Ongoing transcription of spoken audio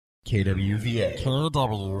KWVA.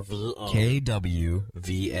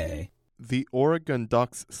 KWVA. The Oregon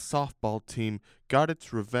Ducks softball team got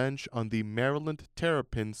its revenge on the Maryland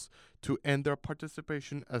Terrapins to end their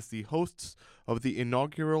participation as the hosts of the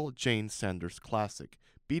inaugural Jane Sanders Classic,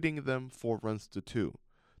 beating them 4-2.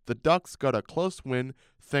 The Ducks got a close win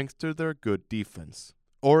thanks to their good defense.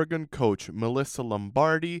 Oregon coach Melissa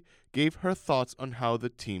Lombardi gave her thoughts on how the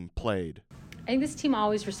team played. I think this team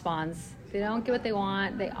always responds. They don't get what they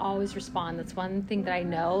want. They always respond. That's one thing that I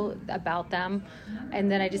know about them. And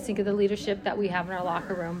then I just think of the leadership that we have in our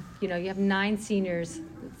locker room. You know, you have 9 seniors.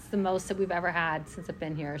 It's the most that we've ever had since I've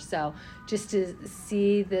been here. So just to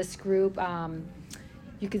see this group,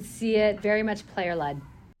 you could see it very much player-led.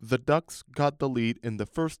 The Ducks got the lead in the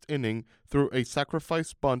first inning through a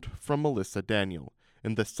sacrifice bunt from Melissa Daniel.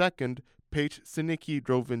 In the second, Paige Sinicki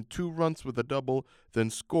drove in 2 runs with a double, then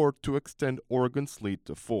scored to extend Oregon's lead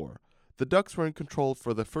to 4. The Ducks were in control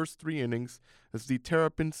for the first 3 innings as the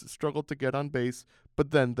Terrapins struggled to get on base,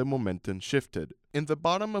 but then the momentum shifted. In the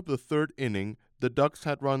bottom of the 3rd inning, the Ducks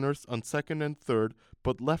had runners on 2nd and 3rd,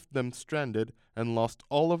 but left them stranded and lost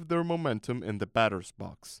all of their momentum in the batter's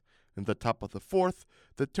box. In the top of the 4th,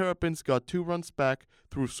 the Terrapins got 2 runs back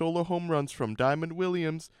through solo home runs from Diamond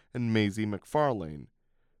Williams and Maisie McFarlane.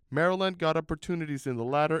 Maryland got opportunities in the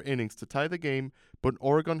latter innings to tie the game, but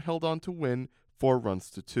Oregon held on to win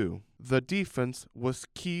 4-2. The defense was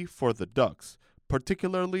key for the Ducks,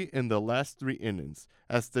 particularly in the last 3 innings,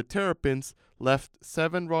 as the Terrapins left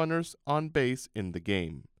 7 runners on base in the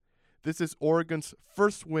game. This is Oregon's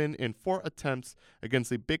first win in 4 attempts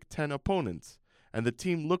against a Big Ten opponent, and the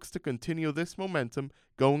team looks to continue this momentum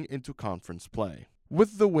going into conference play.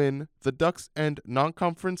 With the win, the Ducks end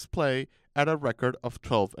non-conference play at a record of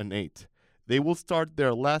 12-8. They will start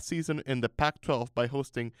their last season in the Pac-12 by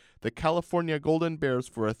hosting the California Golden Bears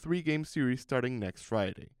for a 3-game series starting next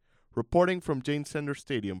Friday. Reporting from Jane Sanders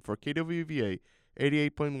Stadium for KWVA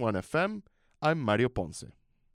 88.1 FM, I'm Mario Ponce.